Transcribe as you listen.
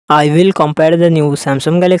I will compare the new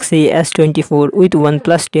Samsung Galaxy S24 with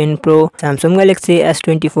OnePlus 10 Pro. Samsung Galaxy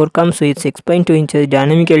S24 comes with 6.2 inches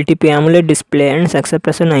dynamic LTP AMOLED display and success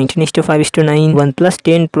ratio 19:5:9. OnePlus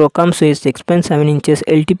 10 Pro comes with 6.7 inches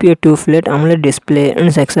LTP 2 flat AMOLED display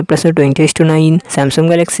and success ratio 20:9. Samsung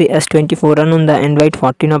Galaxy S24 run on the Android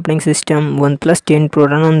 14 operating system. OnePlus 10 Pro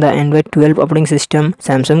run on the Android 12 operating system.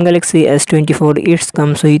 Samsung Galaxy S24 it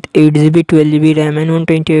comes with 8GB 12GB RAM and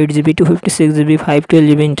 128GB 256GB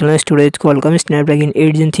 512GB internal storage. Qualcomm Snapdragon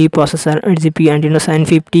 8 Gen 3 processor, 8GB Adreno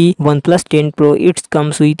 950. OnePlus 10 Pro it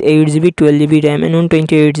comes with 8GB 12GB RAM and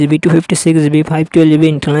 128GB 256GB 512GB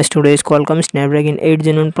internal storage. Qualcomm Snapdragon 8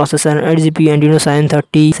 Gen 1 processor, 8GB Adreno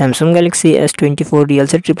 930. Samsung Galaxy S24 real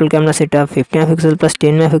set triple camera setup, 50MP plus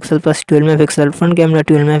 10MP plus 12MP front camera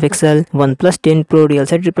 12MP. OnePlus 10 Pro real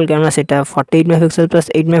set triple camera setup, 48MP plus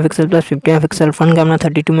 8MP plus 50MP front camera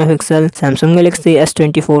 32MP. Samsung Galaxy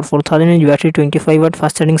S24 4000mAh battery, 25W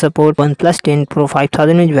fast charging support. OnePlus 10 Pro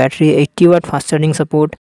 5000mAh battery, 80W fast charging support.